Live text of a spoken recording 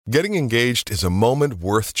Getting engaged is a moment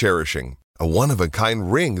worth cherishing. A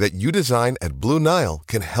one-of-a-kind ring that you design at Blue Nile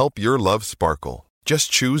can help your love sparkle.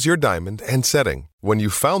 Just choose your diamond and setting. When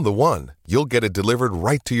you've found the one, you'll get it delivered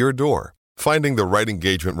right to your door. Finding the right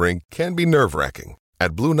engagement ring can be nerve-wracking.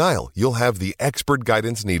 At Blue Nile, you'll have the expert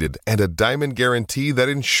guidance needed and a diamond guarantee that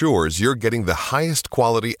ensures you're getting the highest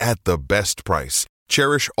quality at the best price.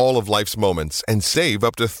 Cherish all of life's moments and save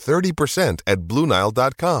up to 30% at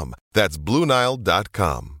BlueNile.com. That's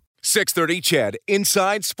BlueNile.com. 630 CHED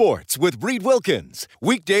Inside Sports with Reed Wilkins.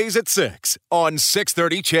 Weekdays at 6 on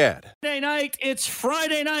 630 CHED. Friday night, it's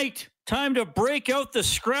Friday night. Time to break out the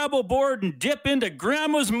Scrabble board and dip into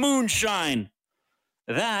Grandma's moonshine.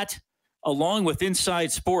 That, along with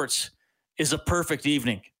Inside Sports, is a perfect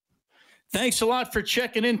evening. Thanks a lot for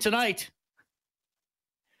checking in tonight.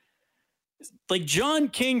 Like John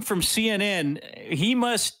King from CNN, he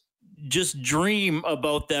must just dream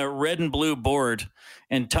about that red and blue board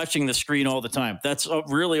and touching the screen all the time. That's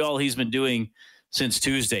really all he's been doing since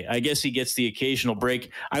Tuesday. I guess he gets the occasional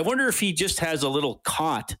break. I wonder if he just has a little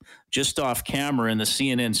cot just off camera in the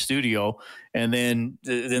CNN studio, and then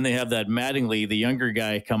they have that Mattingly, the younger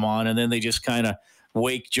guy, come on, and then they just kind of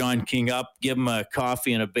wake John King up, give him a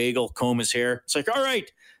coffee and a bagel, comb his hair. It's like, all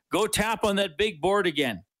right, go tap on that big board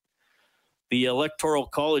again. The Electoral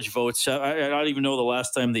College votes, I don't even know the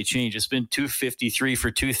last time they changed. It's been 253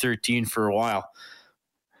 for 213 for a while.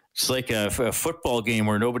 It's like a football game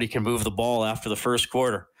where nobody can move the ball after the first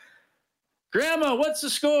quarter. Grandma, what's the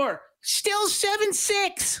score? Still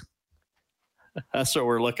 7-6. That's what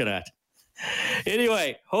we're looking at.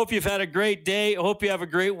 Anyway, hope you've had a great day. Hope you have a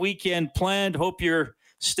great weekend planned. Hope you're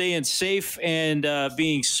staying safe and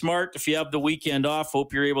being smart. If you have the weekend off,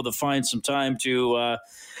 hope you're able to find some time to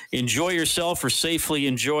enjoy yourself or safely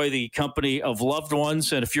enjoy the company of loved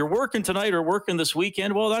ones. And if you're working tonight or working this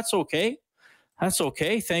weekend, well, that's okay. That's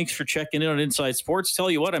okay. Thanks for checking in on Inside Sports. Tell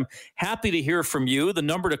you what, I'm happy to hear from you. The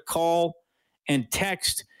number to call and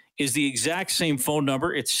text is the exact same phone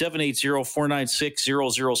number. It's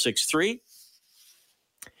 780-496-0063.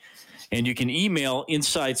 And you can email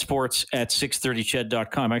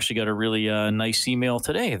insidesports@630ched.com. I actually got a really nice email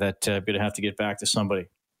today that I'm going to have to get back to somebody.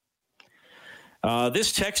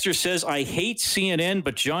 This texter says, I hate CNN,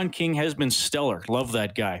 but John King has been stellar. Love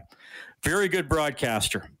that guy. Very good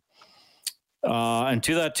broadcaster. And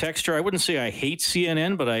to that texter, I wouldn't say I hate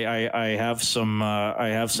CNN, but I have some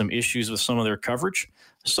issues with some of their coverage.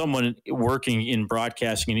 Someone working in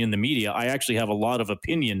broadcasting and in the media, I actually have a lot of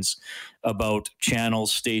opinions about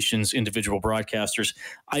channels, stations, individual broadcasters.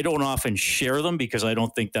 I don't often share them because I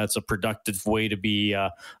don't think that's a productive way to be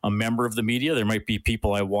a member of the media. There might be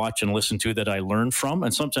people I watch and listen to that I learn from.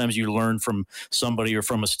 And sometimes you learn from somebody or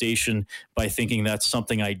from a station by thinking that's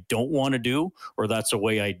something I don't want to do, or that's a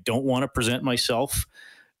way I don't want to present myself.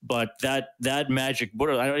 But that magic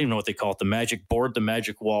board, I don't even know what they call it, the magic board, the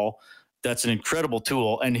magic wall, that's an incredible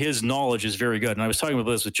tool, and his knowledge is very good. And I was talking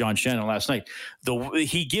about this with John Shannon last night.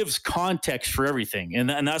 He gives context for everything, and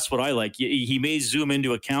that's what I like. He may zoom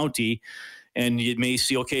into a county, and you may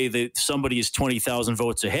see, okay, that somebody is 20,000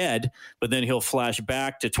 votes ahead, but then he'll flash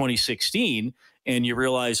back to 2016, and you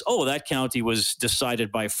realize, oh, that county was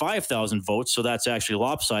decided by 5,000 votes, so that's actually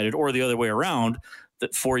lopsided, or the other way around.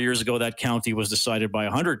 That 4 years ago, that county was decided by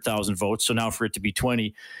 100,000 votes. So now for it to be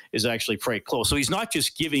 20 is actually quite close. So he's not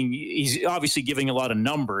just he's obviously giving a lot of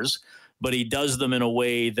numbers, but he does them in a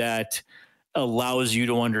way that allows you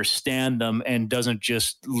to understand them and doesn't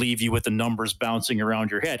just leave you with the numbers bouncing around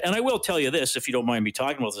your head. And I will tell you this, if you don't mind me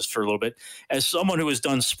talking about this for a little bit, as someone who has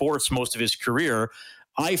done sports most of his career,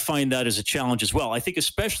 I find that as a challenge as well. I think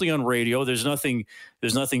especially on radio, there's nothing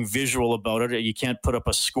visual about it. You can't put up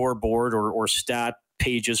a scoreboard or stat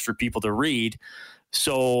pages for people to read.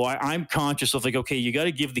 So I'm conscious of like, okay, you got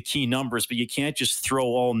to give the key numbers, but you can't just throw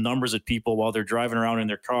all numbers at people while they're driving around in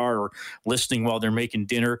their car or listening while they're making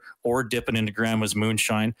dinner or dipping into Grandma's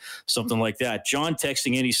moonshine, something like that. John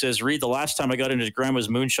texting in, he says, Reed, the last time I got into Grandma's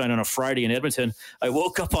moonshine on a Friday in Edmonton, I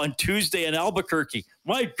woke up on Tuesday in Albuquerque.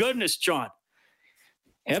 My goodness, John.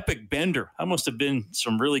 Epic bender. That must have been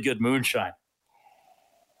some really good moonshine.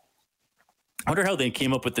 I wonder how they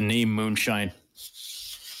came up with the name moonshine.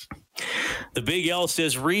 The Big L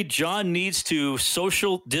says, Reed, John needs to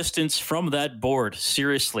social distance from that board.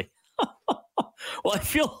 Seriously.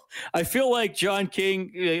 Well, I feel like John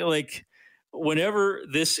King, like whenever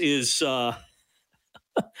this is,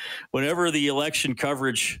 whenever the election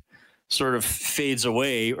coverage sort of fades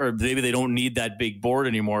away, or maybe they don't need that big board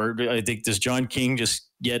anymore, I think, does John King just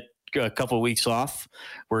get a couple of weeks off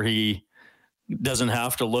where he doesn't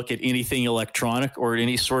have to look at anything electronic or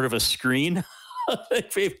any sort of a screen?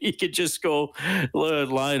 Maybe he could just go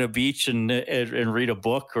lie on a beach and read a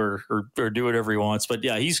book or do whatever he wants. But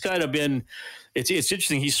yeah, he's kind of been. It's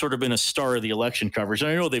interesting. He's sort of been a star of the election coverage.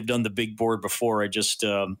 And I know they've done the big board before. I just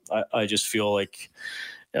feel like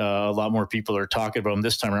a lot more people are talking about him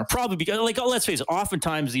this time around. Probably because, let's face it,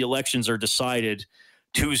 oftentimes the elections are decided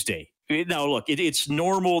Tuesday. Now, look, it's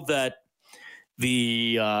normal that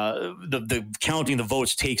the counting the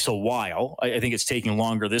votes takes a while. I think it's taking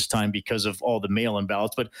longer this time because of all the mail-in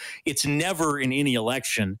ballots, but it's never in any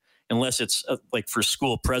election unless it's like for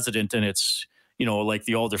school president and it's, like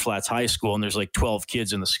the Alder Flats High School and there's like 12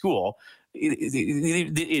 kids in the school.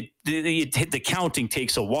 The counting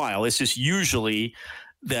takes a while. It's just usually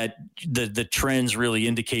that the trends really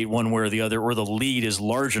indicate one way or the other, or the lead is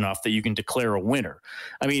large enough that you can declare a winner.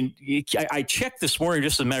 I mean, I checked this morning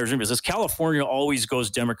just as a matter of business. California always goes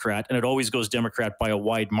Democrat, and it always goes Democrat by a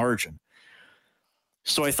wide margin.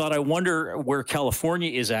 So I thought, I wonder where California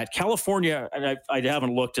is at. California, and I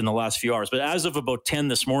haven't looked in the last few hours, but as of about 10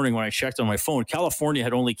 this morning when I checked on my phone, California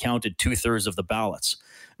had only counted 2/3 of the ballots.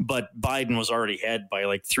 But Biden was already ahead by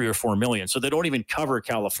like 3 or 4 million. So they don't even cover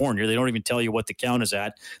California. They don't even tell you what the count is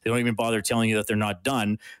at. They don't even bother telling you that they're not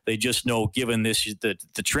done. They just know, given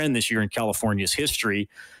the trend this year in California's history,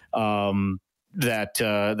 that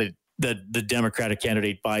the Democratic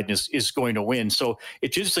candidate Biden is going to win. So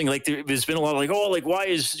it's interesting. Like there's been a lot of why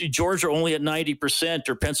is Georgia only at 90%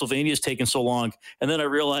 or Pennsylvania's taking so long? And then I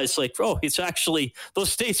realized it's actually,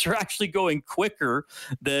 those states are actually going quicker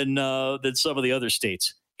than some of the other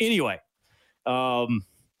states. Anyway, John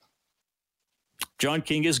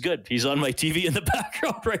King is good. He's on my TV in the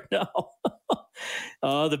background right now.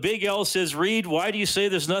 The Big L says, Reed, why do you say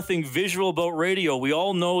there's nothing visual about radio? We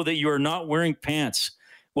all know that you are not wearing pants.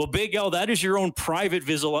 Well, Big L, that is your own private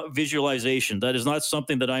visualization. That is not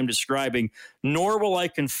something that I'm describing, nor will I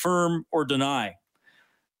confirm or deny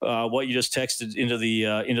what you just texted into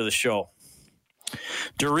the show.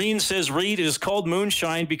 Doreen says, Reed, it is called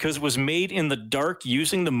moonshine because it was made in the dark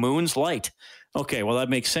using the moon's light. Okay, well, that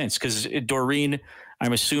makes sense because, Doreen,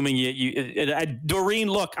 I'm assuming Doreen,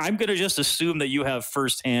 look, I'm going to just assume that you have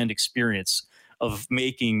firsthand experience of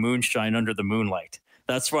making moonshine under the moonlight.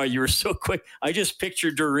 That's why you were so quick. I just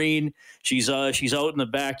pictured Doreen. She's out in the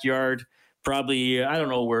backyard. Probably, I don't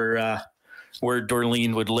know where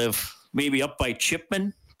Doreen would live. Maybe up by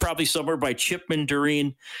Chipman. Probably somewhere by Chipman,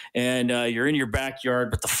 Doreen. And you're in your backyard,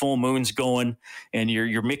 but the full moon's going, and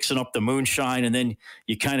you're mixing up the moonshine, and then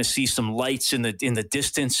you kind of see some lights in the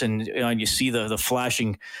distance, and you see the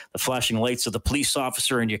flashing lights of the police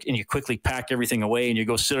officer, and you quickly pack everything away, and you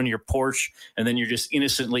go sit on your porch, and then you're just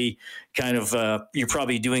innocently kind of you're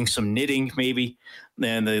probably doing some knitting maybe,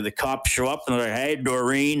 and the cops show up and they're like, hey,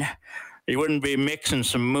 Doreen, you wouldn't be mixing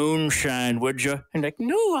some moonshine, would you? And like,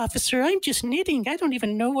 no, officer, I'm just knitting. I don't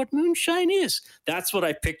even know what moonshine is. That's what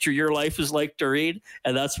I picture your life is like, Doreen,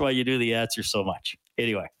 and that's why you do the answer so much.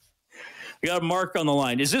 Anyway, we got Mark on the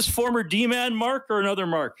line. Is this former D-man Mark or another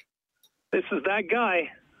Mark? This is that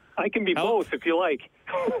guy. I can be both if you like.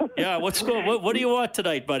 Yeah, what's going? What do you want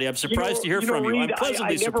tonight, buddy? I'm surprised to hear from you. Reed, I'm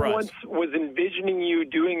pleasantly surprised. I never once was envisioning you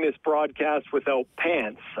doing this broadcast without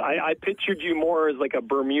pants. I pictured you more as like a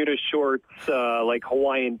Bermuda shorts, like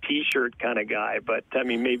Hawaiian T-shirt kind of guy. But I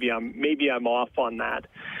mean, maybe I'm off on that.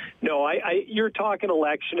 No, you're talking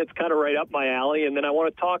election. It's kind of right up my alley. And then I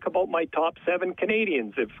want to talk about my top 7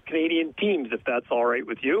 Canadian teams, if that's all right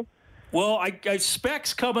with you. Well, I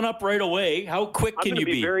specs coming up right away. How quick can you be? I'm going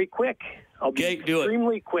to be very quick. I'll be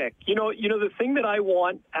extremely quick. You know, the thing that I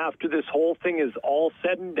want after this whole thing is all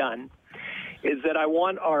said and done is that I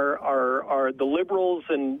want the liberals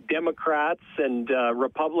and Democrats and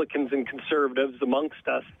Republicans and conservatives amongst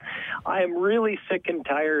us. I am really sick and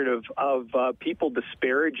tired of people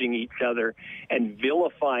disparaging each other and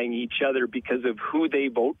vilifying each other because of who they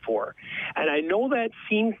vote for. And I know that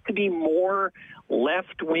seems to be more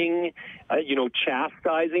left-wing,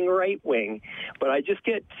 chastising right-wing. But I just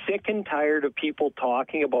get sick and tired of people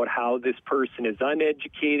talking about how this person is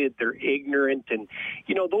uneducated, they're ignorant, and,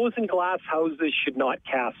 those in glass houses should not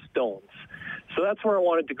cast stones. So that's where I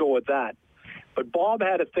wanted to go with that. But Bob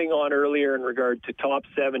had a thing on earlier in regard to top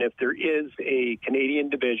 7 if there is a Canadian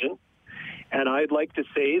division. And I'd like to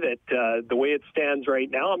say that the way it stands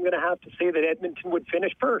right now, I'm going to have to say that Edmonton would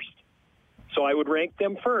finish first. So I would rank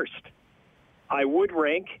them first. I would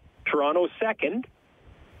rank Toronto second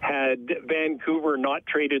had Vancouver not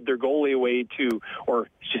traded their goalie away or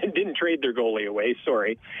didn't trade their goalie away,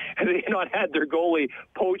 sorry. Had they not had their goalie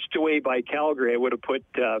poached away by Calgary, I would have put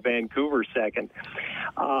Vancouver second.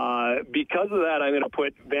 Because of that, I'm going to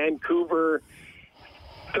put Vancouver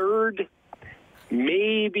third,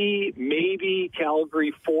 maybe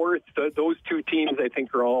Calgary fourth. Those two teams, I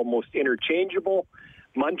think, are almost interchangeable.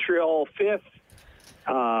 Montreal fifth,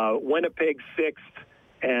 Winnipeg sixth,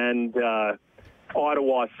 and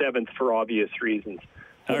Ottawa seventh for obvious reasons.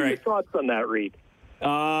 What are your thoughts on that, Reed?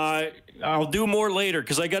 I'll do more later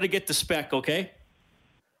because I got to get the spec, okay?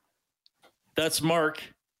 That's Mark,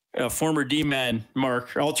 former D-man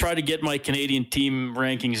Mark. I'll try to get my Canadian team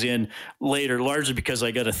rankings in later, largely because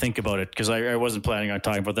I got to think about it because I wasn't planning on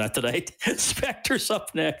talking about that tonight. Spectre's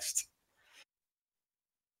up next.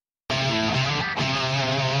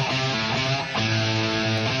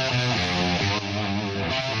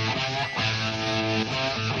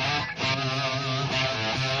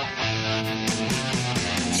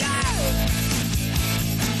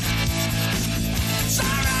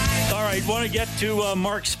 I want to get to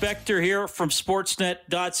Mark Spector here from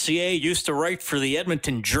Sportsnet.ca. Used to write for the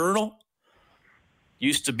Edmonton Journal.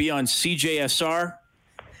 Used to be on CJSR.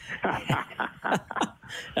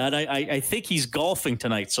 And I think he's golfing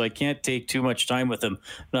tonight, so I can't take too much time with him.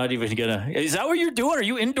 Not even gonna. Is that what you're doing? Are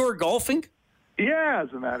you indoor golfing? Yeah,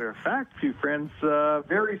 as a matter of fact, few friends,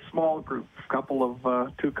 very small group,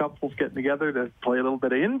 two couples getting together to play a little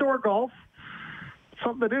bit of indoor golf.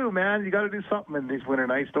 Something to do, man. You got to do something in these winter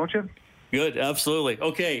nights, don't you? Good, absolutely.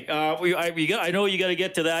 Okay, I know you got to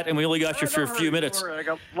get to that, and we only got you for a few minutes. I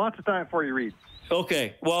got lots of time for you, Reed.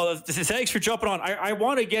 Okay, well, thanks for jumping on. I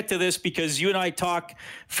want to get to this because you and I talk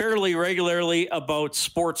fairly regularly about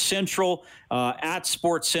Sports Central, at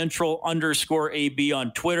Sports Central _AB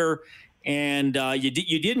on Twitter. And you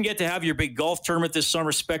didn't get to have your big golf tournament this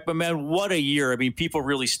summer, Spec, but man, what a year. I mean, people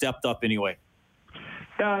really stepped up anyway.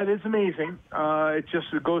 Yeah, it is amazing.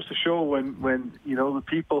 It goes to show when the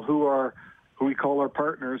people who we call our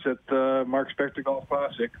partners at the Mark Spector Golf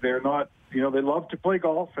Classic, they're not, they love to play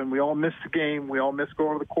golf, and we all miss the game. We all miss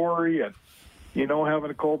going to the quarry and,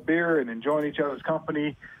 having a cold beer and enjoying each other's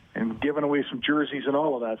company and giving away some jerseys and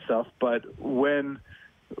all of that stuff. But when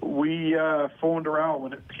we phoned around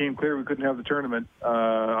when it became clear we couldn't have the tournament,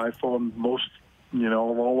 I phoned most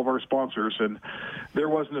all of our sponsors, and there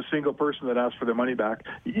wasn't a single person that asked for their money back.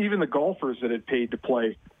 Even the golfers that had paid to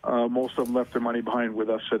play, most of them left their money behind with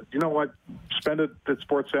us. Said, you know what, spend it at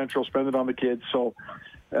Sports Central, spend it on the kids. So,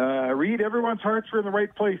 Reed, everyone's hearts are in the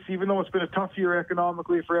right place, even though it's been a tough year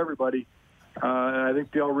economically for everybody. And I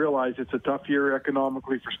think they all realize it's a tough year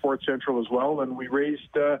economically for Sports Central as well. And we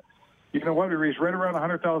raised, we raised right around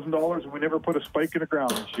 $100,000, and we never put a spike in the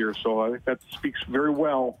ground this year. So I think that speaks very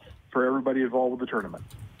well for everybody involved with the tournament.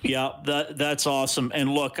 Yeah, that's awesome. And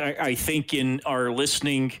look, I think in our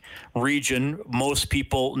listening region, most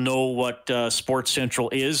people know what Sports Central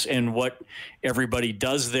is and what everybody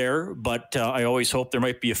does there. But I always hope there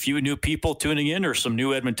might be a few new people tuning in or some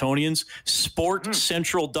new Edmontonians.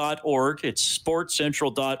 SportsCentral.org. It's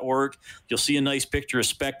SportsCentral.org. You'll see a nice picture of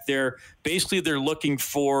Spec there. Basically, they're looking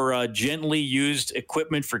for gently used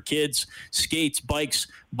equipment for kids, skates, bikes,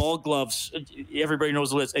 ball gloves. Everybody knows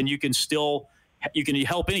the list. And you can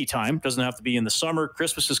help anytime. Doesn't have to be in the summer.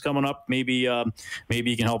 Christmas is coming up. Maybe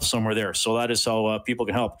you can help somewhere there. So that is how people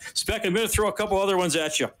can help. Spec, I'm going to throw a couple other ones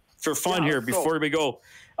at you for fun here before we go.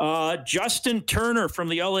 Justin Turner from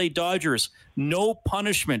the LA Dodgers. No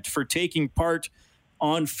punishment for taking part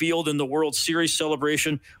on field in the World Series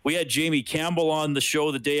celebration. We had Jamie Campbell on the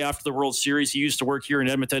show the day after the World Series. He used to work here in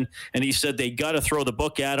Edmonton, and he said they got to throw the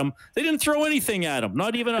book at him. They didn't throw anything at him,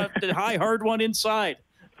 not even a high, hard one inside.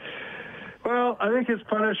 Well, I think his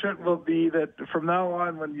punishment will be that from now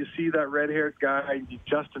on, when you see that red-haired guy,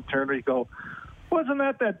 Justin Turner, you go, wasn't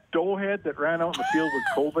that doughhead that ran out in the field with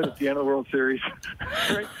COVID at the end of the World Series?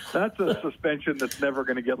 Right? That's a suspension that's never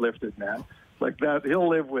going to get lifted, man. Like that, he'll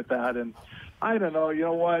live with that. And I don't know. You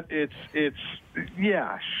know what? It's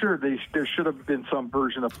yeah, sure. There should have been some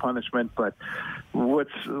version of punishment, but what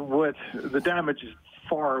the damage is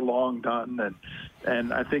far long done,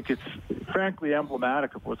 and I think it's frankly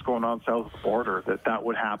emblematic of what's going on south of the border that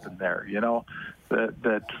would happen there.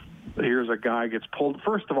 That here's a guy gets pulled.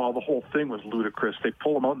 First of all, the whole thing was ludicrous. They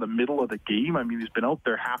pull him out in the middle of the game. I mean, he's been out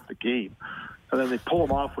there half the game. And then they pull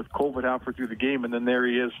him off with COVID halfway through the game, and then there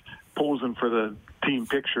he is posing for the team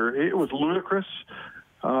picture. It was ludicrous.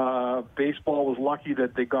 Baseball was lucky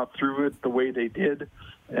that they got through it the way they did.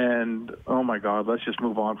 And, oh, my God, let's just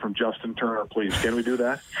move on from Justin Turner, please. Can we do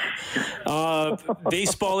that?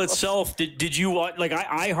 Baseball itself, did you watch? Like,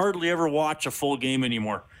 I hardly ever watch a full game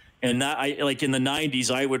anymore. And that, like in the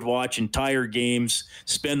 90s, I would watch entire games,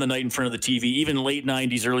 spend the night in front of the TV, even late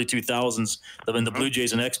 90s, early 2000s, when the Blue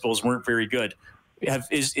Jays and Expos weren't very good.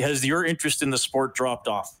 Has your interest in the sport dropped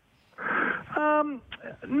off?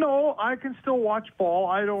 No, I can still watch ball.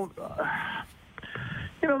 I don't.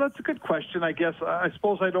 That's a good question. I guess I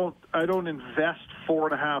suppose I don't invest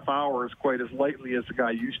 4.5 hours quite as lightly as the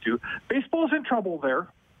guy used to. Baseball's in trouble there,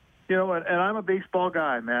 and I'm a baseball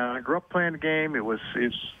guy, man. I grew up playing the game.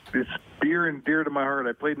 It's dear and dear to my heart.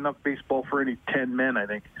 I played enough baseball for any 10 men, I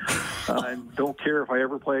think, and don't care if I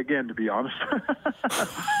ever play again, to be honest.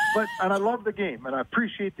 And I love the game, and I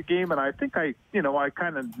appreciate the game, and I think I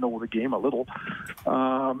kind of know the game a little.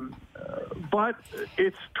 But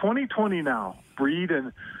it's 2020 now, Breed,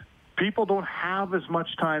 and people don't have as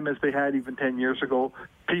much time as they had even 10 years ago.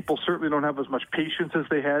 People certainly don't have as much patience as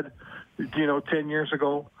they had, 10 years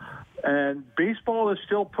ago. And baseball is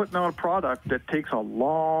still putting out a product that takes a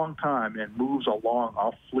long time and moves along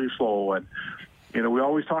awfully slow. And, we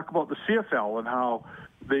always talk about the CFL and how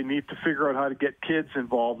they need to figure out how to get kids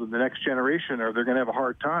involved in the next generation, or they're going to have a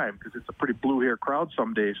hard time because it's a pretty blue-hair crowd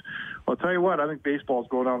some days. Well, I'll tell you what, I think baseball's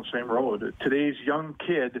going down the same road. Today's young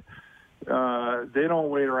kid, they don't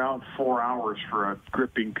wait around 4 hours for a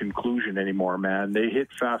gripping conclusion anymore, man. They hit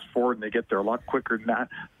fast forward and they get there a lot quicker than that.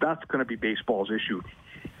 That's going to be baseball's issue.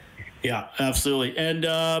 Yeah, absolutely.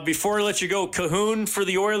 And before I let you go, Cahoon for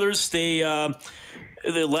the Oilers, the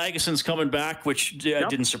Laguson's coming back, which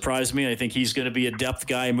didn't surprise me. I think he's going to be a depth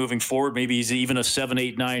guy moving forward. Maybe he's even a 7,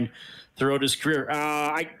 8, 9 throughout his career.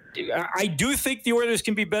 I do think the Oilers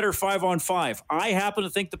can be better 5-on-5. I happen to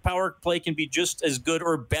think the power play can be just as good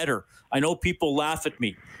or better. I know people laugh at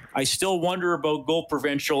me. I still wonder about goal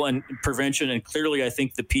prevention, and clearly I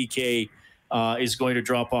think the PK is going to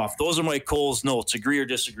drop off. Those are my Cole's notes. Agree or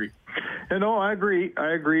disagree? No, I agree.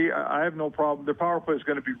 I have no problem. The power play is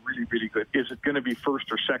going to be really, really good. Is it going to be first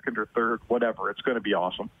or second or third? Whatever. It's going to be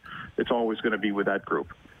awesome. It's always going to be with that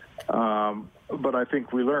group. But I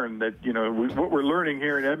think we learned that, what we're learning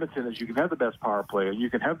here in Edmonton is you can have the best power play, and you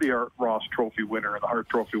can have the Art Ross Trophy winner and the Hart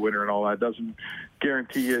Trophy winner and all that. It doesn't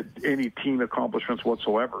guarantee you any team accomplishments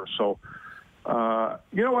whatsoever. So,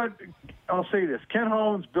 you know what? I'll say this. Ken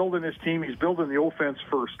Holland's building his team. He's building the offense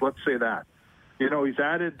first. Let's say that. He's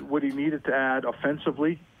added what he needed to add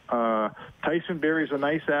offensively. Tyson Barrie's a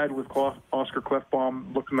nice add with Oscar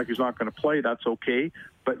Klefbom looking like he's not going to play. That's okay.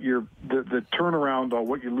 But the turnaround on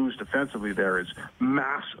what you lose defensively there is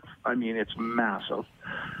massive. I mean, it's massive.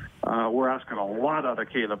 We're asking a lot out of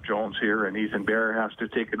Caleb Jones here, and Ethan Bear has to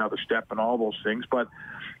take another step and all those things. But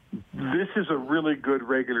this is a really good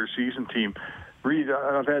regular season team. Reed,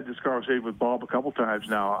 I've had this conversation with Bob a couple times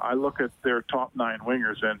now. I look at their top 9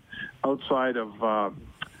 wingers, and outside of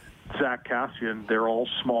Zach Kassian, they're all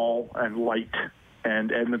small and light,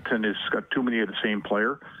 and Edmonton has got too many of the same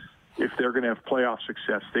player. If they're going to have playoff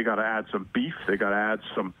success, they got to add some beef. They got to add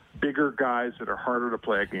some bigger guys that are harder to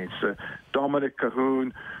play against. Dominic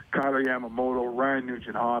Cahoon, Kyler Yamamoto, Ryan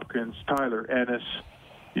Nugent-Hopkins, Tyler Ennis.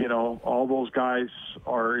 All those guys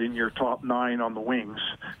are in your top 9 on the wings.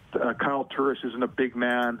 Kyle Turris isn't a big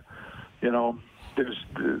man.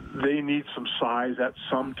 They need some size at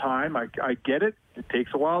some time. I get it. It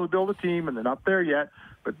takes a while to build a team, and they're not there yet.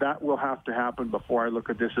 But that will have to happen before I look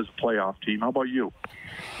at this as a playoff team. How about you?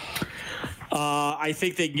 I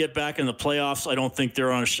think they can get back in the playoffs. I don't think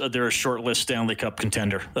they're a short list Stanley Cup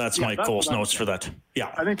contender. That's my Cole's notes for that.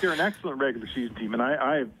 Yeah, I think they're an excellent regular season team, and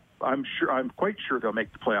I'm quite sure they'll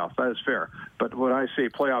make the playoffs. That is fair. But when I say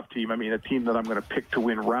playoff team, I mean a team that I'm going to pick to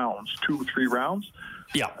win rounds, 2 or 3 rounds.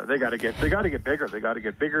 Yeah, they got to get bigger. They got to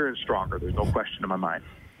get bigger and stronger. There's no question in my mind.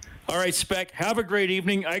 All right, Spec, have a great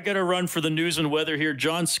evening. I got to run for the news and weather here.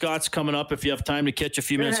 John Scott's coming up if you have time to catch a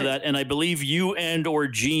few minutes of that. And I believe you or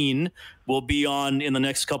Gene will be on in the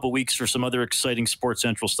next couple of weeks for some other exciting Sports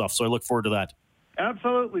Central stuff. So I look forward to that.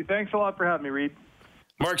 Absolutely. Thanks a lot for having me, Reed.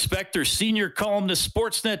 Mark Spector, senior columnist,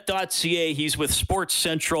 Sportsnet.ca. He's with Sports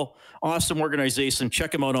Central. Awesome organization.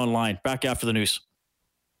 Check him out online. Back after the news.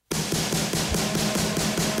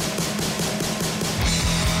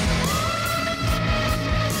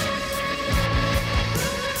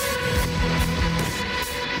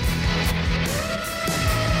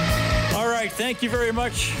 Thank you very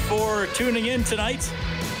much for tuning in tonight.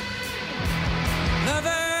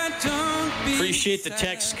 Appreciate the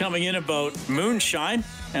text coming in about moonshine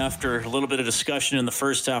after a little bit of discussion in the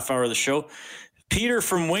first half hour of the show. Peter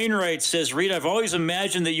from Wainwright says, Reed, I've always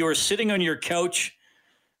imagined that you are sitting on your couch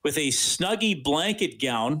with a snuggy blanket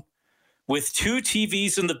gown with 2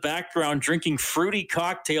 TVs in the background drinking fruity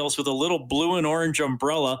cocktails with a little blue and orange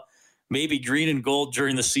umbrella, maybe green and gold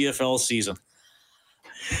during the CFL season.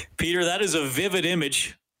 Peter, that is a vivid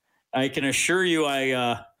image. I can assure you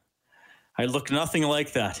I look nothing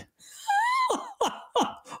like that.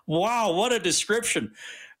 Wow, what a description.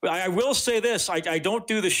 I will say this. I don't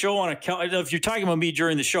do the show on a couch. If you're talking about me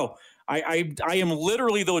during the show, I am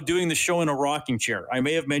literally, though, doing the show in a rocking chair. I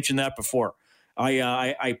may have mentioned that before.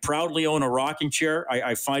 I proudly own a rocking chair.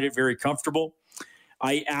 I find it very comfortable.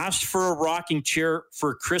 I asked for a rocking chair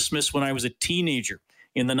for Christmas when I was a teenager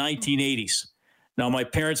in the 1980s. Now, my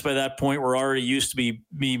parents by that point were already used to me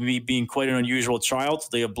being quite an unusual child.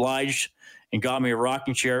 They obliged and got me a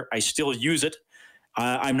rocking chair. I still use it.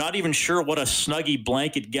 I'm not even sure what a Snuggie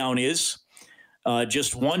blanket gown is.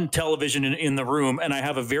 Just one television in the room, and I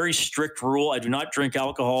have a very strict rule. I do not drink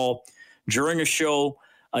alcohol during a show.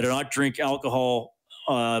 I do not drink alcohol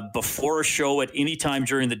before a show at any time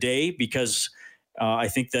during the day because I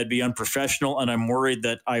think that'd be unprofessional, and I'm worried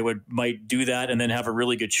that I might do that and then have a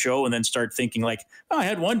really good show and then start thinking like, oh, I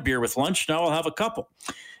had one beer with lunch, now I'll have a couple,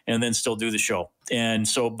 and then still do the show. And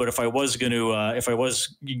so, but if I was going to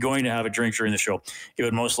have a drink during the show, it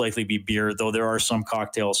would most likely be beer, though there are some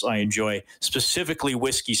cocktails I enjoy, specifically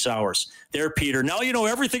whiskey sours. There, Peter. Now you know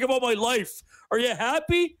everything about my life. Are you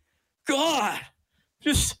happy? God,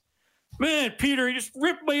 man, Peter, you just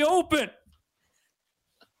ripped me open.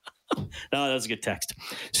 No, that was a good text.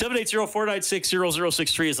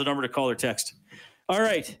 780-496-0063 is the number to call or text. All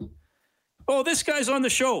right. Oh, this guy's on the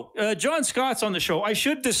show. John Scott's on the show. I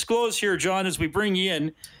should disclose here, John, as we bring you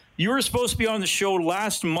in, you were supposed to be on the show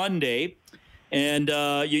last Monday, and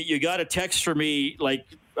you got a text from me, like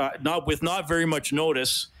not very much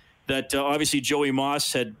notice, that obviously Joey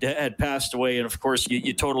Moss had passed away, and of course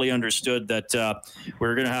you totally understood that we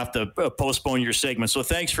were going to have to postpone your segment. So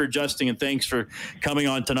thanks for adjusting, and thanks for coming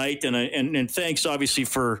on tonight, and thanks obviously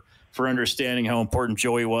for understanding how important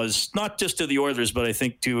Joey was, not just to the Oilers, but I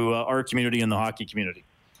think to our community and the hockey community.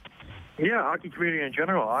 Yeah, hockey community in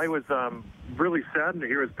general. I was really saddened to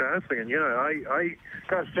hear his passing, and I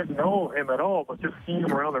didn't know him at all, but just seeing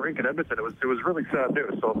him around the rink in Edmonton, it was really sad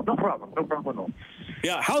news. So no problem at all.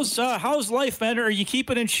 Yeah, how's life, man? Are you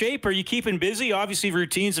keeping in shape? Are you keeping busy? Obviously,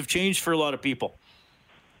 routines have changed for a lot of people.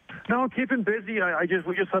 No, keeping busy.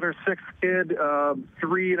 We just had our sixth kid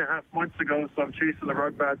 3.5 months ago, so I'm chasing the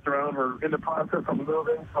Rugbats around. We're in the process of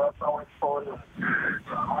moving, so that's always fun.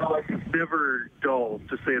 It's never dull,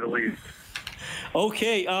 to say the least.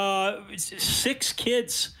 Okay, 6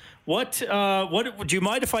 kids. What do you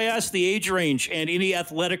mind if I ask the age range and any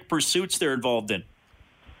athletic pursuits they're involved in?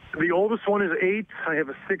 The oldest one is 8. I have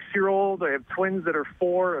a 6-year-old. I have twins that are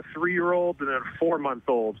 4, a 3-year-old, and a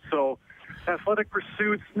 4-month-old. So athletic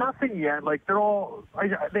pursuits, nothing yet. Like they all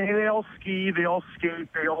ski, they all skate,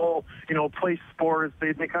 they all play sports.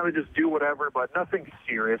 They kind of just do whatever, but nothing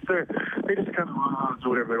serious. They just kind of run around and do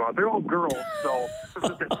whatever they want. They're all girls, so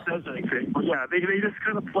not that says anything. But yeah, they just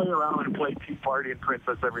kind of play around and play Tea Party and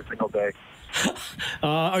Princess every single day.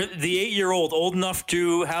 Are the 8-year-old old enough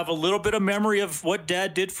to have a little bit of memory of what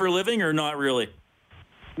Dad did for a living, or not really?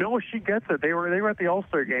 No, she gets it. They were at the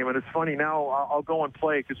All-Star game, and it's funny now. I'll go and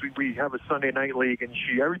play because we have a Sunday night league, and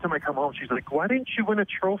every time I come home, she's like, "Why didn't you win a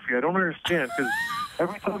trophy?" I don't understand, because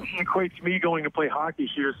every time she equates me going to play hockey,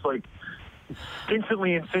 she just like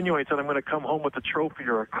instantly insinuates that I'm going to come home with a trophy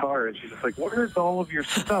or a car, and she's just like, "Where's all of your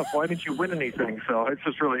stuff? Why didn't you win anything?" So it's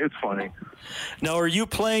funny. Now, are you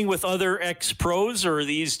playing with other ex-pros, or are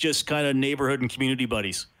these just kind of neighborhood and community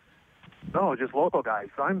buddies? No, just local guys.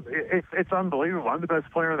 It's unbelievable. I'm the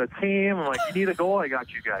best player on the team. I'm like, you need a goal, I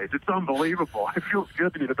got you guys. It's unbelievable. It feels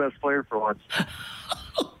good to be the best player for once.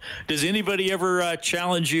 Does anybody ever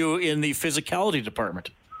challenge you in the physicality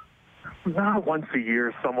department? Not once a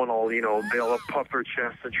year. Someone will, they'll puff their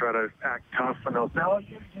chest and try to act tough, and they'll say,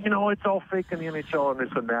 it's all fake in the NHL and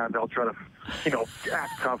this and that. They'll try to,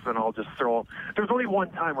 act tough, and I'll just throw. There's only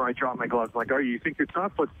one time where I drop my gloves. I'm like, you think you're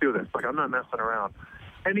tough? Let's do this. Like, I'm not messing around.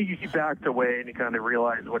 And he backed away, and he kind of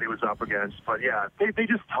realized what he was up against. But, yeah, they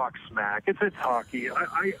just talk smack. It's hockey.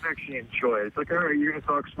 I actually enjoy it. It's like, all right, you're going to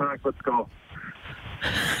talk smack. Let's go.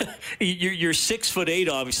 You're 6'8",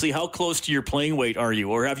 obviously. How close to your playing weight are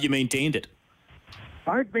you, or have you maintained it?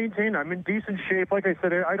 I've maintained. I'm in decent shape. Like I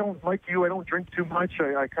said, I don't like you. I don't drink too much.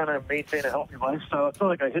 I kind of maintain a healthy lifestyle. It's not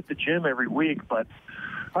like I hit the gym every week, but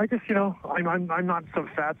I just, I'm not some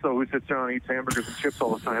fatso who sits down and eats hamburgers and chips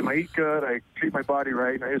all the time. I eat good. I treat my body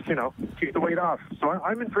right. And I just, keep the weight off. So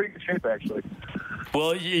I'm in pretty good shape, actually.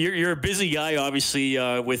 Well, you're a busy guy, obviously,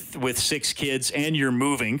 with 6 kids, and you're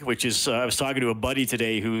moving, which is, I was talking to a buddy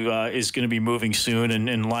today who is going to be moving soon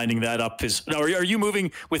and lining that up. Are you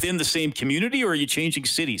moving within the same community, or are you changing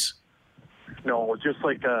cities? No, just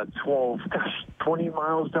like 20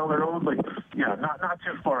 miles down the road. Like, yeah, not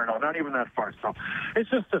too far at all. Not even that far. So it's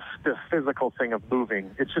just the physical thing of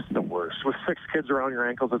moving. It's just the worst. With 6 kids around your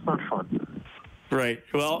ankles, it's not fun. Right.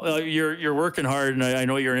 Well, you're working hard, and I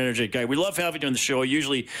know you're an energetic guy. We love having you on the show. You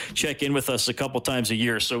usually check in with us a couple times a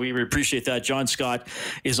year, so we appreciate that. John Scott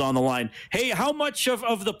is on the line. Hey, how much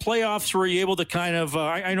of the playoffs were you able to kind of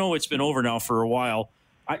I know it's been over now for a while.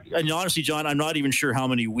 And honestly, John, I'm not even sure how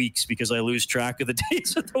many weeks because I lose track of the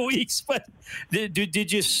days of the weeks. But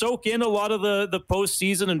did you soak in a lot of the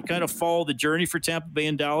postseason and kind of follow the journey for Tampa Bay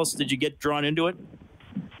and Dallas? Did you get drawn into it?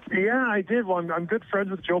 Yeah, I did. Well, I'm good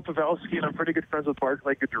friends with Joe Pavelski, and I'm pretty good friends with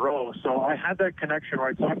Barclay Goodrow. So I had that connection where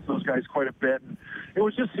I talked to those guys quite a bit. And it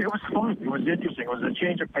was fun. It was interesting. It was a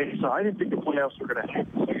change of pace. So I didn't think the playoffs were going to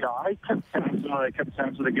happen. So, yeah, I kept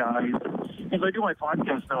tabs with the guys. Because I do my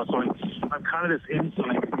podcast now, so I'm kind of this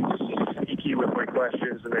inside sneaky with my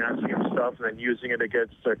questions and asking them stuff and then using it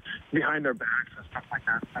against behind their backs and stuff like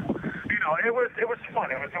that. So, it was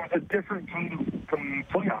fun. It was a different kind of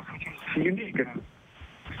playoffs, which was unique and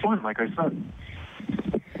fun, like I said.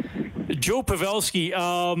 Joe Pavelski,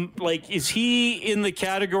 is he in the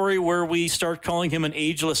category where we start calling him an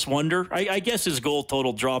ageless wonder? I guess his goal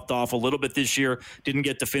total dropped off a little bit this year, didn't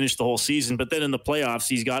get to finish the whole season, but then in the playoffs,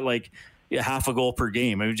 he's got half a goal per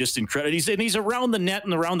game. I mean, just incredible. He's around the net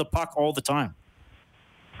and around the puck all the time.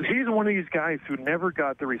 He's one of these guys who never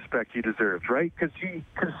got the respect he deserves, right? Because he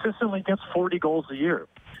consistently gets 40 goals a year.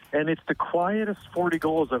 And it's the quietest 40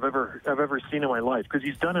 goals I've ever seen in my life because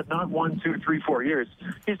he's done it not 1, 2, 3, 4 years.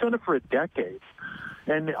 He's done it for a decade.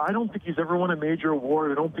 And I don't think he's ever won a major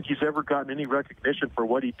award. I don't think he's ever gotten any recognition for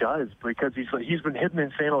what he does because he's been hidden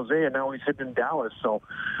in San Jose and now he's hidden in Dallas. So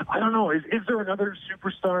I don't know. Is there another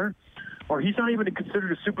superstar? Or he's not even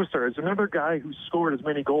considered a superstar. Is another guy who scored as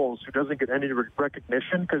many goals who doesn't get any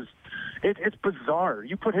recognition? Because it's bizarre.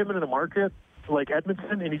 You put him in a market like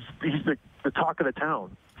Edmonton and he's the talk of the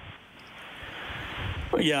town.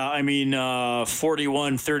 Yeah, I mean,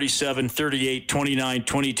 41, 37, 38, 29,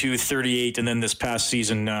 22, 38, and then this past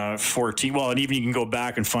season, 14. Well, and even you can go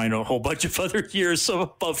back and find a whole bunch of other years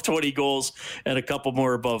above 20 goals and a couple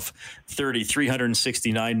more above 30,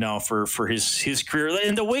 369 now for his career.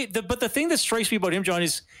 And but the thing that strikes me about him, John,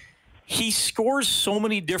 is he scores so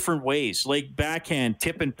many different ways, like backhand,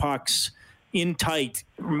 tipping pucks, in tight,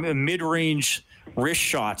 mid-range, wrist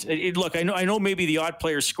shot. Look, I know maybe the odd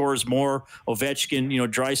player scores more. Ovechkin,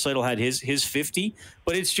 Draisaitl had his 50,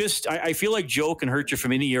 but it's just I feel like Joe can hurt you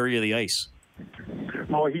from any area of the ice.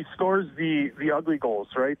 Well, he scores the ugly goals,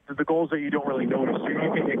 right? The goals that you don't really notice. You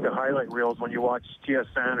can make the highlight reels when you watch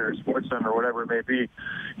TSN or SportsCenter or whatever it may be.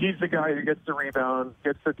 He's the guy who gets the rebound,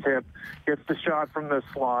 gets the tip, gets the shot from the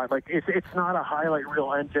slot. Like it's not a highlight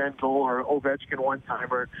reel end-to-end goal or Ovechkin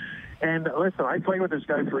one-timer. And listen, I play with this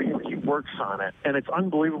guy for years. He works on it. And it's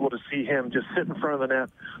unbelievable to see him just sit in front of the net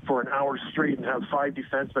for an hour straight and have 5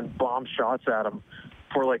 defensemen bomb shots at him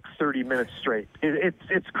for like 30 minutes straight.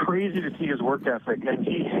 It's crazy to see his work ethic. And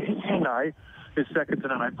his hand-eye is second to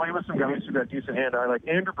none. I play with some guys who got decent hand-eye. Like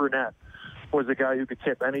Andrew Brunette was a guy who could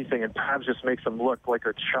tip anything, and Pabs just makes him look like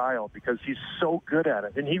a child because he's so good at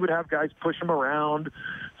it. And he would have guys push him around.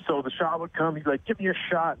 So the shot would come. He'd be like, give me a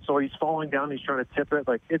shot. So he's falling down. He's trying to tip it.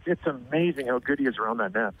 Like, it's amazing how good he is around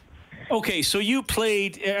that net. Okay, so you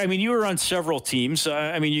played, you were on several teams.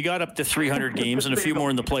 You got up to 300 games and a few more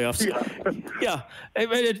in the playoffs. Yeah.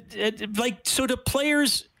 So do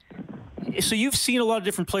players, so you've seen a lot of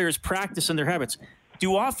different players practice in their habits.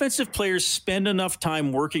 Do offensive players spend enough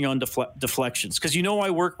time working on deflections? Because I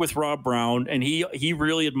work with Rob Brown, and he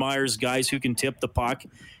really admires guys who can tip the puck.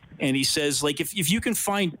 And he says, if you can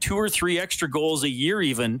find 2 or 3 extra goals a year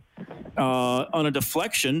even on a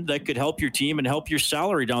deflection, that could help your team and help your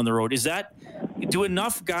salary down the road. Do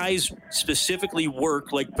enough guys specifically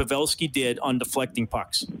work like Pavelski did on deflecting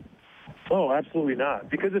pucks? Oh, absolutely not.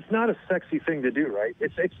 Because it's not a sexy thing to do, right?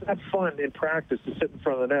 It's not fun in practice to sit in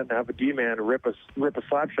front of the net and have a D-man rip a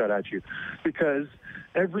slap shot at you. Because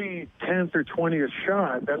every 10th or 20th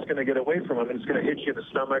shot, that's going to get away from him, and it's going to hit you in the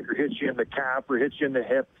stomach or hit you in the calf or hit you in the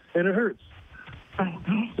hip, and it hurts.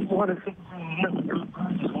 You want to sit in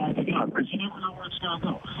front of the net, but you never know where it's going to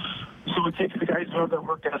go. So it takes the guys who have that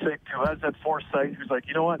work ethic, who has that foresight, who's like,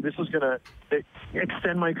 you know what, this is going to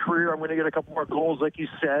extend my career. I'm going to get a couple more goals, like you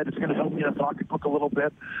said. It's going to help me in a pocketbook a little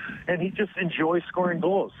bit. And he just enjoys scoring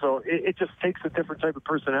goals. So it just takes a different type of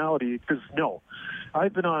personality because,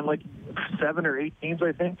 I've been on 7 or 8 teams,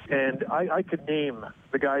 I think, and I could name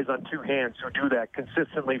the guys on 2 hands who do that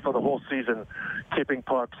consistently for the whole season, tipping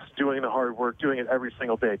pucks, doing the hard work, doing it every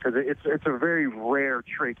single day, because it's a very rare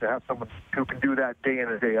trait to have someone who can do that day in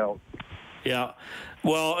and day out. Yeah.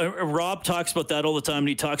 Well, Rob talks about that all the time, and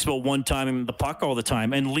he talks about one-timing the puck all the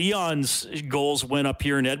time. And Leon's goals went up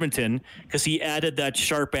here in Edmonton because he added that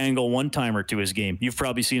sharp angle one-timer to his game. You've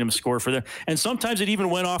probably seen him score for them. And sometimes it even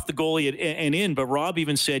went off the goalie and in, but Rob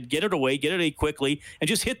even said, get it away quickly, and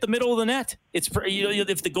just hit the middle of the net. It's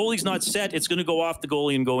if the goalie's not set, it's going to go off the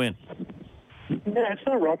goalie and go in. Yeah, it's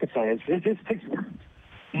not rocket science. It just takes work.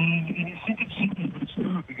 And you think it's simple, but it's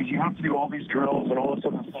not, because you have to do all these drills and all this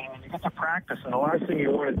other thing, and you get to practice, and the last thing you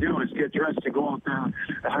want to do is get dressed to go out there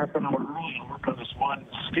a half an hour early and work on this one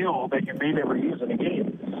skill that you may never use in a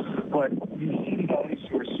game. But you see the guys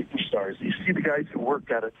who are superstars. You see the guys who work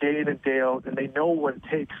at it day in and day out, and they know what it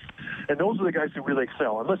takes. And those are the guys who really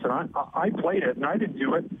excel. And listen, I played it, and I didn't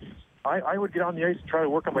do it. I would get on the ice and try to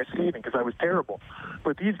work on my skating because I was terrible.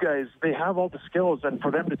 But these guys, they have all the skills, and for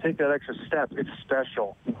them to take that extra step, it's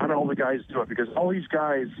special. Not all the guys do it because all these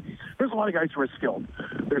guys, there's a lot of guys who are skilled.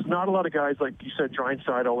 There's not a lot of guys, like you said,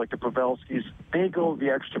 Draisaitl, like the Pavelskis. They go the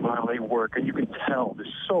extra mile, they work, and you can tell they're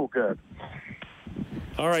so good.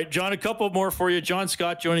 All right, John, a couple more for you. John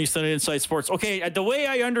Scott joining us on Inside Sports. Okay, the way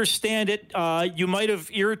I understand it, you might have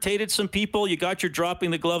irritated some people. You got your Dropping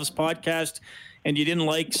the Gloves podcast, and you didn't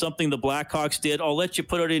like something the Blackhawks did. I'll let you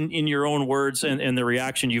put it in your own words and the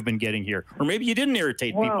reaction you've been getting here. Or maybe you didn't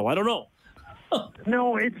irritate people. I don't know.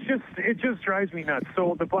 No, it just drives me nuts.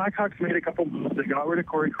 So the Blackhawks made a couple moves. They got rid of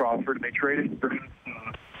Corey Crawford, and they traded for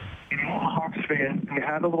Hawks fans. They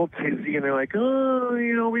had a little tizzy, and they're like,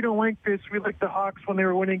 oh, we don't like this. We like the Hawks when they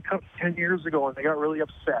were winning cups 10 years ago, and they got really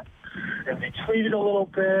upset. And they tweeted a little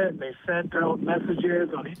bit, and they sent out messages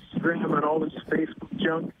on Instagram and all this Facebook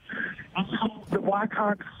junk. And so the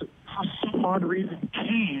Blackhawks, for some odd reason,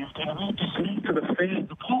 caved and went to the fans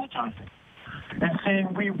apologizing and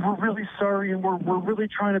saying, we're really sorry, and we're really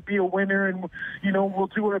trying to be a winner, and we'll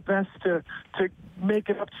do our best to make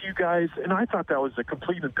it up to you guys. And I thought that was a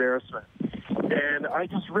complete embarrassment. And I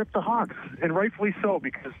just ripped the Hawks, and rightfully so,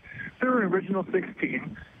 because they're an original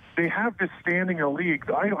 16. They have this standing in the league.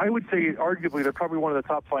 I would say, arguably, they're probably one of the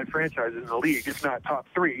top 5 franchises in the league, if not top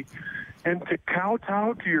 3. And to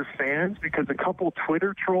kowtow to your fans because a couple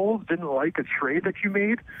Twitter trolls didn't like a trade that you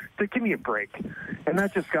made, give me a break. And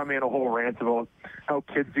that just got me in a whole rant about how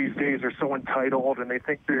kids these days are so entitled, and they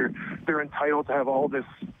think they're entitled to have all this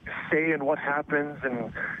say in what happens,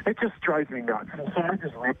 and it just drives me nuts. And so I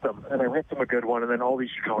just ripped them, and I ripped them a good one, and then all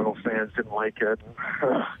these Chicago fans didn't like it.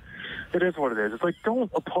 It is what it is. It's like,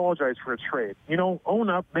 don't apologize for a trade. Own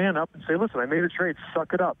up, man up, and say, listen, I made a trade.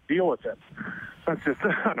 Suck it up. Deal with it. That's just,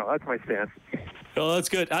 I don't know, that's my stance. Oh, that's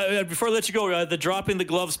good. Before I let you go, the Dropping the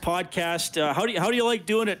Gloves podcast, how do you like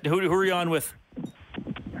doing it? Who are you on with?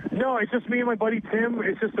 No, it's just me and my buddy Tim.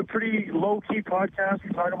 It's just a pretty low-key podcast.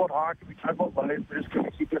 We talk about hockey. We talk about life. We're just going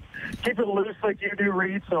to keep it loose like you do,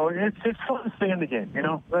 Reed. So it's fun to stay in the game,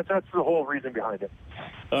 That's the whole reason behind it.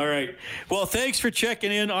 All right. Well, thanks for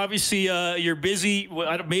checking in. Obviously, you're busy.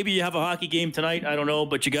 Maybe you have a hockey game tonight. I don't know,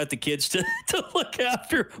 but you got the kids to look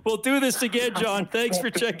after. We'll do this again, John. Thanks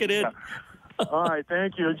for checking in. All right.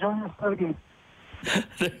 Thank you. Enjoy your study.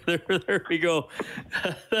 There we go.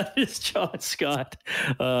 That is John Scott,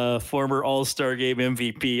 former All-Star Game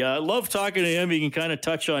MVP. I love talking to him. He can kind of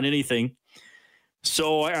touch on anything.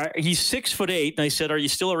 So he's 6'8", and I said, "Are you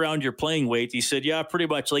still around your playing weight?" He said, "Yeah, pretty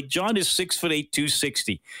much." Like, John is 6'8",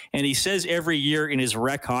 260, and he says every year in his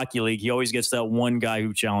rec hockey league, he always gets that one guy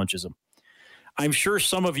who challenges him. I'm sure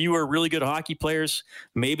some of you are really good hockey players.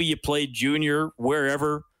 Maybe you played junior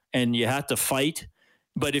wherever, and you had to fight.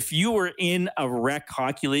 But if you were in a rec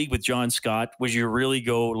hockey league with John Scott, would you really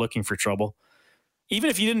go looking for trouble? Even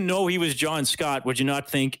if you didn't know he was John Scott, would you not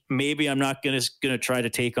think, maybe I'm not going to try to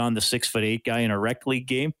take on the 6'8" guy in a rec league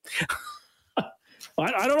game?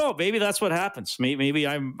 I don't know. Maybe that's what happens. Maybe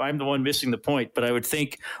I'm the one missing the point. But I would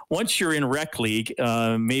think once you're in rec league,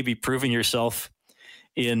 maybe proving yourself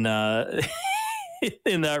in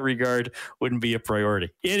in that regard wouldn't be a priority.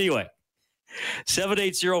 Anyway.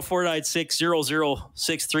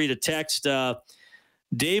 780-496-0063 to text.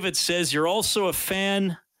 David says, you're also a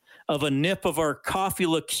fan of a nip of our coffee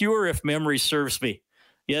liqueur, if memory serves me.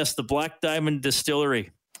 Yes, the Black Diamond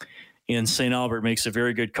Distillery in St. Albert makes a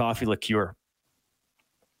very good coffee liqueur.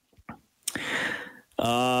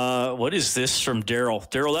 What is this from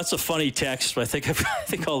Daryl? Daryl, that's a funny text. I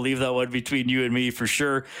think I'll leave that one between you and me for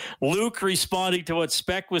sure. Luke responding to what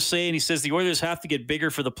Speck was saying. He says the Oilers have to get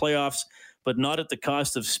bigger for the playoffs, but not at the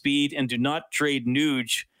cost of speed, and do not trade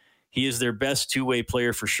Nuge. He is their best two-way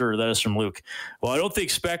player for sure. That is from Luke. Well, I don't think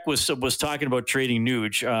Speck was talking about trading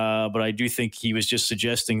Nuge, but I do think he was just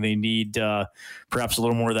suggesting they need perhaps a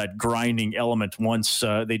little more of that grinding element once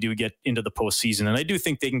they do get into the postseason. And I do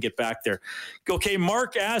think they can get back there. Okay,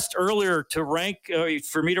 Mark asked earlier to rank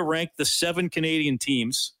for me to rank the 7 Canadian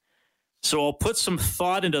teams. So I'll put some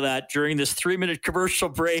thought into that during this 3-minute commercial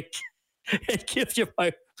break and give you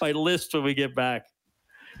my list when we get back.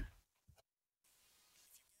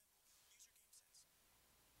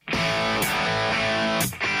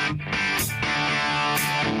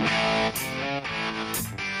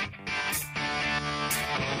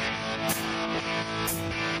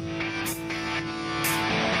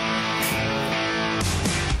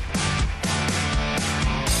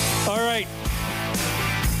 All right.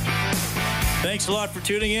 Thanks a lot for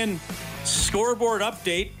tuning in. Scoreboard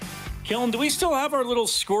update. Kellen, do we still have our little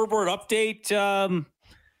scoreboard update? The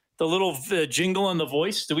little jingle and the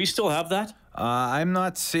voice? Do we still have that? I'm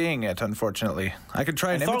not seeing it, unfortunately. I could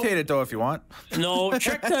try and imitate it, though, if you want. No,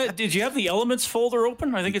 check that. Did you have the Elements folder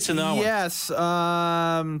open? I think it's in that one. Yes.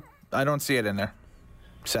 I don't see it in there,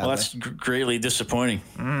 sadly. Well, that's greatly disappointing.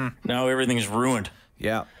 Now everything's ruined.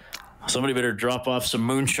 Yeah. Somebody better drop off some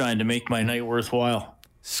moonshine to make my night worthwhile.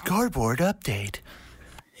 Scoreboard update.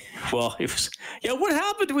 Well, it was. Yeah, what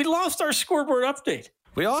happened? We lost our scoreboard update.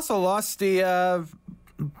 We also lost the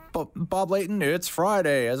Bob Layton. It's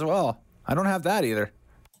Friday as well. I don't have that either.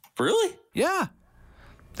 Really? Yeah.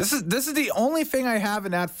 This is the only thing I have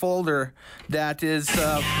in that folder that is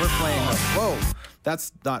we're playing. Whoa,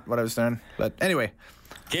 that's not what I was doing. But anyway.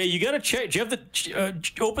 Okay, you got to check. Do you have the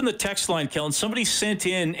open the text line, Kellen? Somebody sent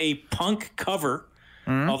in a punk cover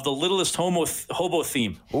of the Littlest Hobo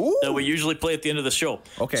theme that we usually play at the end of the show.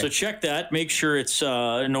 Okay. So check that. Make sure it's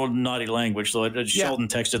no naughty language. So Sheldon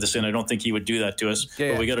texted this in. I don't think he would do that to us.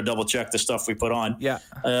 But we got to double check the stuff we put on. Yeah.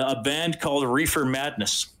 A band called Reefer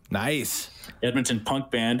Madness. Nice. Edmonton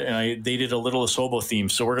punk band, and they did a Littlest Hobo theme.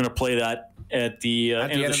 So we're going to play that at the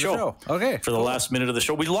end of the show. Okay. For the last minute of the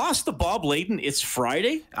show. We lost the Bob Layton. It's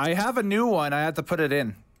Friday. I have a new one. I had to put it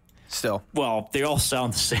in still. Well, they all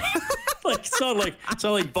sound the same. It's not like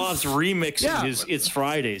Bob's remixing his It's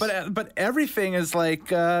Fridays. But everything is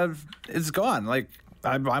like it's gone. Like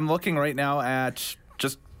I'm looking right now at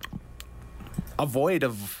just a void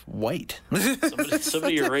of white.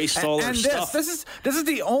 Somebody erased all our stuff. This is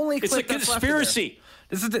the only clip. It's a conspiracy.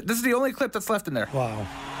 This is the only clip that's left in there. Wow.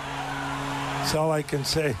 That's all I can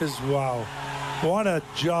say is wow. What a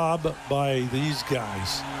job by these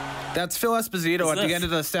guys. That's Phil Esposito at the end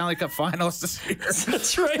of the Stanley Cup Finals this year.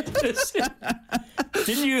 That's right.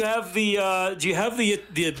 Didn't you have the? Do you have the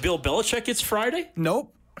Bill Belichick? It's Friday.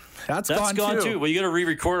 Nope. That's gone too. Well, you got to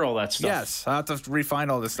re-record all that stuff. Yes, I have to refine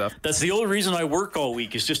all this stuff. That's the only reason I work all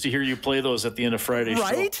week is just to hear you play those at the end of Friday's show.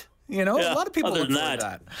 Right? You know, a lot of people look for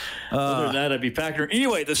that. Other than that, I'd be packing.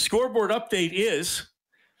 Anyway, the scoreboard update is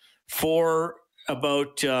for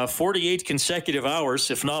about 48 consecutive hours,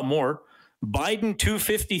 if not more. Biden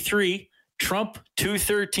 253, Trump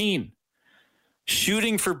 213.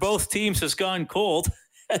 Shooting for both teams has gone cold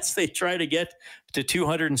as they try to get to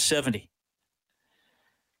 270.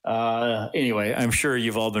 Anyway, I'm sure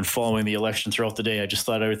you've all been following the election throughout the day. I just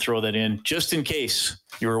thought I would throw that in just in case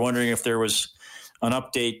you were wondering if there was an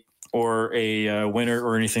update or a winner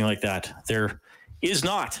or anything like that. There is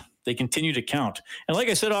not. They continue to count. And like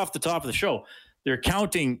I said off the top of the show, they're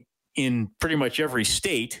counting in pretty much every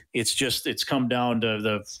state. It's come down to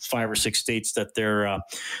the 5 or 6 states that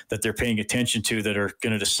they're paying attention to that are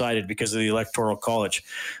going to decide it because of the Electoral College.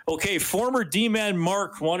 Okay, former D-man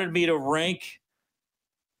Mark wanted me to rank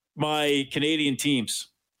my Canadian teams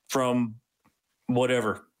from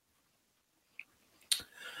whatever.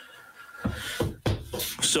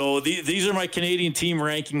 So these are my Canadian team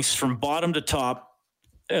rankings from bottom to top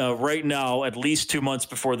right now, at least 2 months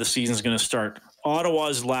before the season's going to start.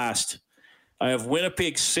 Ottawa's last. I have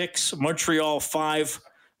Winnipeg 6, Montreal 5,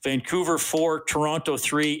 Vancouver 4, Toronto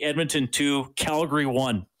 3, Edmonton 2, Calgary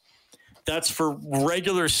 1. That's for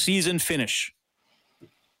regular season finish.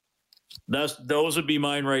 Those would be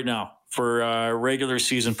mine right now for regular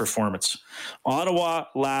season performance. Ottawa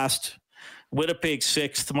last, Winnipeg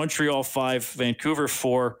 6th, Montreal 5, Vancouver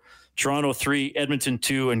 4, Toronto 3, Edmonton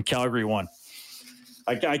 2, and Calgary 1.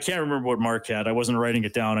 I can't remember what Mark had. I wasn't writing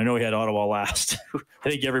it down. I know he had Ottawa last. I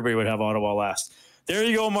think everybody would have Ottawa last. There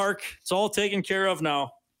you go, Mark. It's all taken care of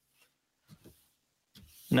now.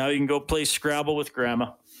 Now you can go play Scrabble with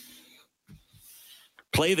Grandma.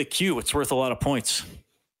 Play the cue. It's worth a lot of points.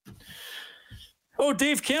 Oh,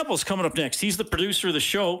 Dave Campbell's coming up next. He's the producer of the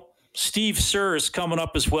show. Steve Sir is coming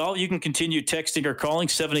up as well. You can continue texting or calling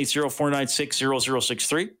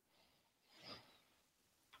 780-496-0063.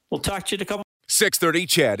 We'll talk to you in a couple. 630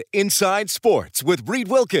 CHED Inside Sports with Reed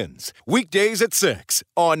Wilkins. Weekdays at 6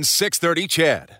 on 630 CHED.